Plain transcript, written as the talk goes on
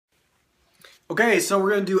Okay, so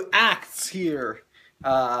we're going to do Acts here.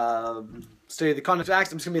 Study the context of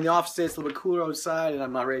Acts. I'm just going to be in the office today. It's a little bit cooler outside, and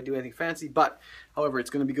I'm not ready to do anything fancy. But, however, it's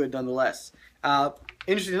going to be good nonetheless.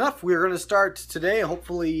 Interesting enough, we're going to start today,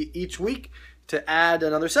 hopefully each week, to add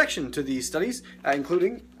another section to these studies,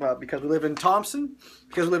 including, because we live in Thompson,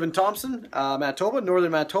 Manitoba,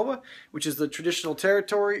 northern Manitoba, which is the traditional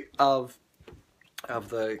territory of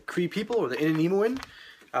the Cree people, or the Ininimuin.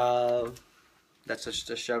 That's just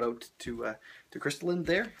a shout out to Crystalline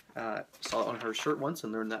there. Saw it on her shirt once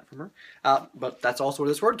and learned that from her. But that's also where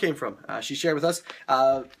this word came from. She shared with us.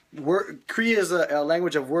 Cree is a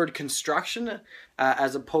language of word construction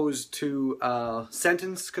as opposed to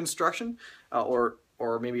sentence construction, or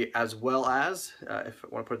maybe as well as, if I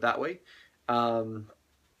want to put it that way.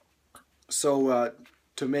 So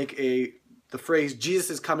to make the phrase "Jesus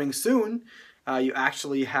is coming soon," you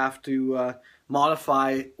actually have to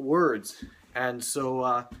modify words. And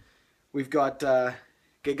so we've got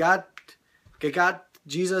Gegat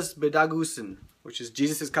Jesus bedagusen, which is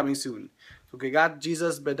Jesus is coming soon. So Gegat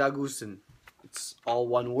Jesus bedagusen. It's all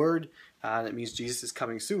one word, and it means Jesus is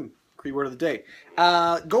coming soon. Cree word of the day.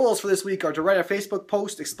 Goals for this week are to write a Facebook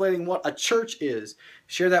post explaining what a church is.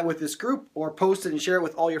 Share that with this group, or post it and share it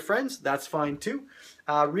with all your friends. That's fine too.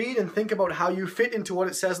 Read and think about how you fit into what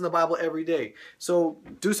it says in the Bible every day. So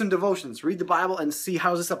do some devotions. Read the Bible and see, how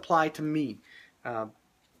does this apply to me? The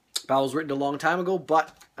Bible was written a long time ago,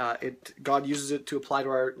 but God uses it to apply to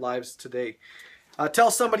our lives today. Tell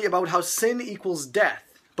somebody about how sin equals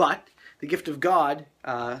death, but the gift of God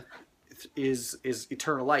is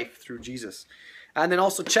eternal life through Jesus. And then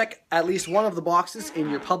also check at least one of the boxes in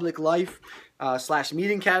your public life /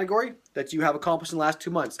 meeting category that you have accomplished in the last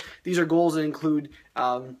 2 months. These are goals that include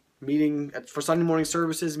meeting for Sunday morning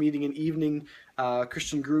services, meeting in evening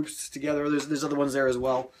Christian groups together. There's other ones there as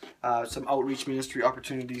well. Some outreach ministry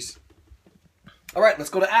opportunities. All right, let's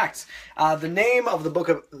go to Acts. The name of the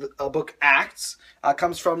book Acts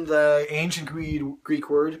comes from the ancient Greek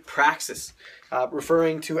word praxis,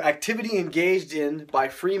 referring to activity engaged in by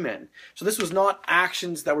free men. So this was not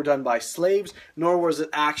actions that were done by slaves, nor was it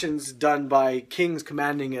actions done by kings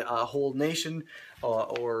commanding a whole nation,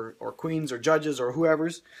 or queens or judges or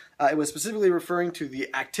whoever's. It was specifically referring to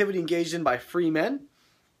the activity engaged in by free men.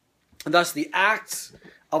 And thus the acts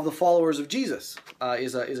of the followers of Jesus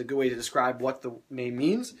is a good way to describe what the name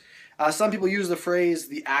means. Some people use the phrase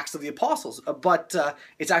the Acts of the Apostles, but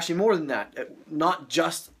it's actually more than that. Not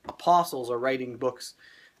just apostles are writing books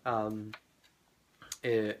not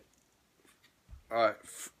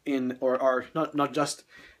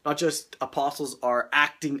just apostles are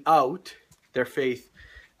acting out their faith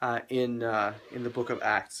in the book of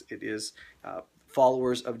Acts. It is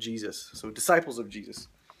followers of Jesus, so disciples of Jesus.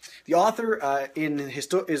 The author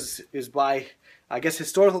is by, I guess,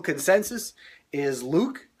 historical consensus, is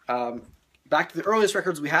Luke. Back to the earliest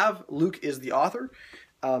records we have, Luke is the author.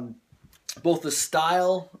 Both the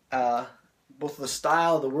style, the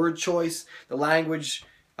word choice, the language,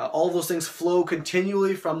 all those things flow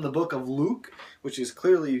continually from the book of Luke, which is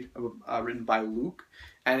clearly written by Luke,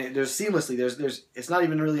 and there's seamlessly. It's not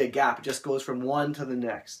even really a gap. It just goes from one to the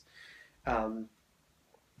next.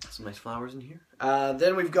 Some nice flowers in here.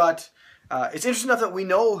 Then we've got, it's interesting enough that we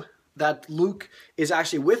know that Luke is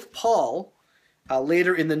actually with Paul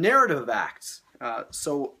later in the narrative of Acts.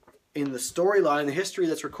 So in the storyline, the history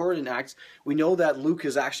that's recorded in Acts, we know that Luke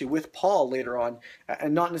is actually with Paul later on,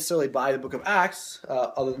 and not necessarily by the book of Acts,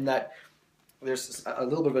 other than that there's a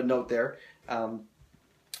little bit of a note there.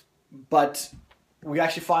 But we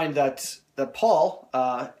actually find that Paul,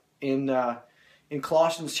 in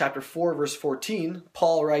Colossians chapter 4, verse 14,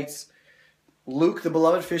 Paul writes, Luke, the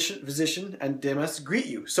beloved physician, and Demas greet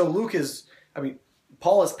you. So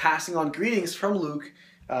Paul is passing on greetings from Luke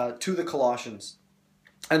to the Colossians.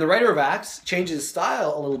 And the writer of Acts changes his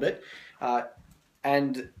style a little bit,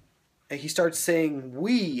 and he starts saying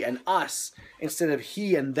we and us instead of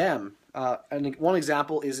he and them. And one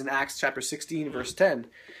example is in Acts chapter 16, verse 10.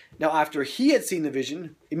 Now after he had seen the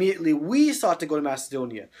vision, immediately we sought to go to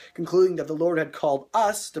Macedonia, concluding that the Lord had called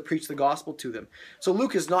us to preach the gospel to them. So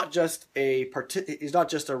Luke is not just a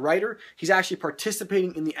writer, he's actually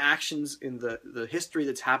participating in the actions, in the history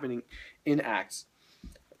that's happening in Acts.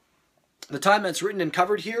 The time that's written and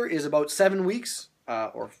covered here is about 7 weeks,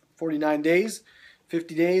 or 49 days,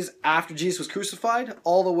 50 days after Jesus was crucified,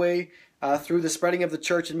 all the way through the spreading of the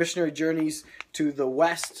church and missionary journeys to the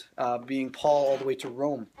west, being Paul all the way to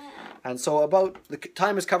Rome. And so the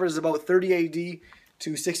time is covered is about 30 AD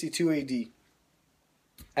to 62 AD.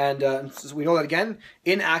 And so we know that again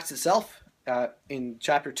in Acts itself, in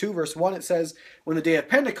chapter 2, verse 1, it says, when the day of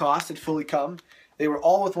Pentecost had fully come, they were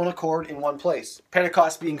all with one accord in one place.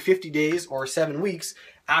 Pentecost being 50 days or 7 weeks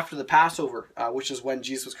after the Passover, which is when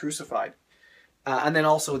Jesus was crucified. And then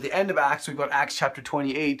also at the end of Acts, we've got Acts chapter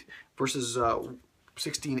 28, verses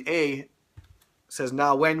 16a, says,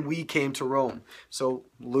 "Now when we came to Rome." So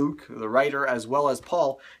Luke, the writer, as well as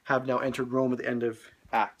Paul, have now entered Rome at the end of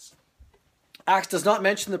Acts. Acts does not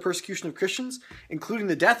mention the persecution of Christians, including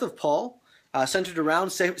the death of Paul, centered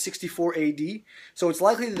around 64 AD. So it's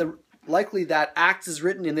likely that Acts is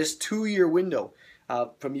written in this 2-year window,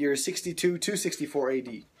 from year 62 to 64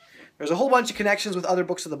 AD. There's a whole bunch of connections with other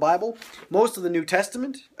books of the Bible. Most of the New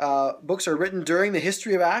Testament books are written during the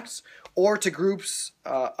history of Acts or to groups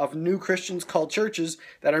of new Christians called churches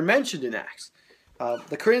that are mentioned in Acts.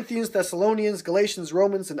 The Corinthians, Thessalonians, Galatians,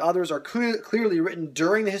 Romans, and others are clearly written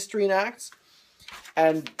during the history in Acts.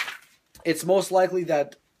 And it's most likely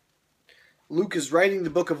that Luke is writing the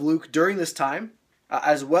book of Luke during this time,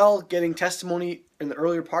 as well getting testimony in the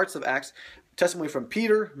earlier parts of Acts, testimony from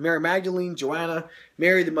Peter, Mary Magdalene, Joanna,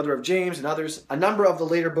 Mary, the mother of James, and others. A number of the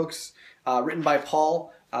later books written by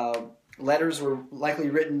Paul, letters were likely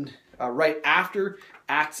written right after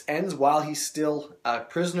Acts ends, while he's still a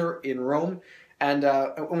prisoner in Rome. And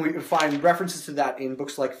we find references to that in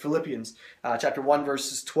books like Philippians, chapter 1,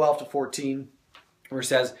 verses 12 to 14, where it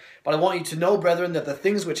says, "But I want you to know, brethren, that the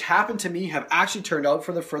things which happened to me have actually turned out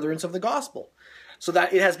for the furtherance of the gospel, so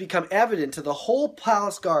that it has become evident to the whole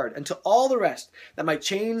palace guard and to all the rest that my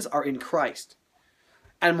chains are in Christ.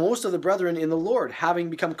 And most of the brethren in the Lord, having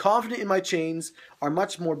become confident in my chains, are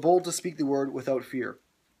much more bold to speak the word without fear."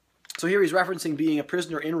 So here he's referencing being a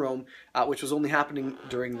prisoner in Rome, which was only happening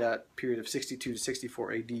during that period of 62 to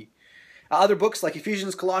 64 AD. Other books like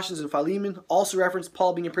Ephesians, Colossians, and Philemon also reference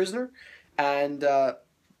Paul being a prisoner, and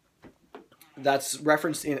that's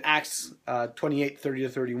referenced in Acts 28, 30 to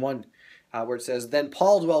 31. Where it says, "Then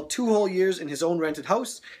Paul dwelt 2 whole years in his own rented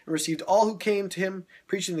house, and received all who came to him,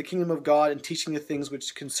 preaching the kingdom of God and teaching the things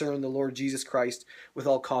which concern the Lord Jesus Christ with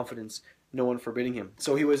all confidence, no one forbidding him."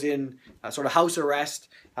 So he was in sort of house arrest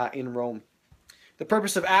in Rome. The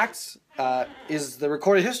purpose of Acts is the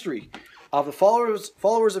recorded history of the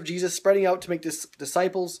followers of Jesus spreading out to make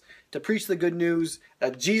disciples, to preach the good news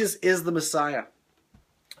that Jesus is the Messiah.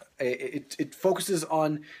 It focuses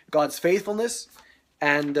on God's faithfulness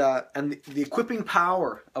and the equipping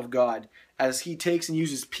power of God as he takes and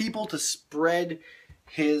uses people to spread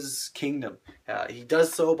his kingdom. He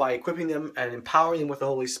does so by equipping them and empowering them with the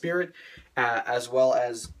Holy Spirit, as well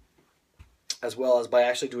as by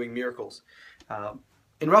actually doing miracles.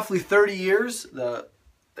 In roughly 30 years,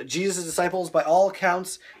 Jesus' disciples, by all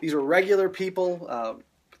accounts, these were regular people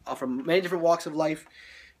from many different walks of life.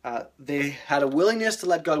 They had a willingness to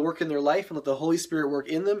let God work in their life and let the Holy Spirit work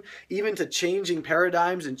in them, even to changing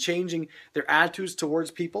paradigms and changing their attitudes towards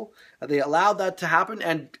people. They allowed that to happen,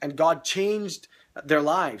 and God changed their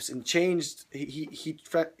lives and changed. He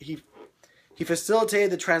facilitated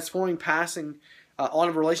the transforming passing on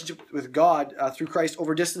of a relationship with God through Christ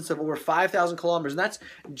over a distance of over 5,000 kilometers, and that's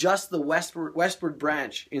just the westward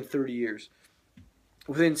branch in 30 years.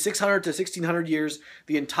 Within 600 to 1600 years,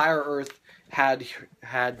 the entire earth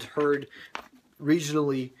had heard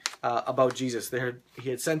regionally about Jesus. He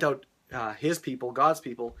had sent out his people, God's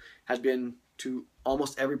people, had been to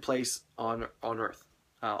almost every place on earth.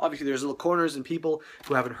 Obviously, there's little corners and people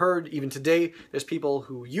who haven't heard. Even today, there's people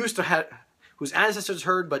who used to have, whose ancestors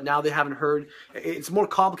heard, but now they haven't heard. It's more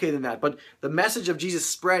complicated than that. But the message of Jesus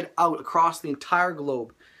spread out across the entire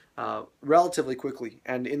globe relatively quickly.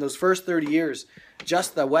 And in those first 30 years,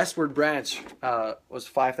 just the westward branch was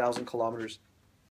 5,000 kilometers.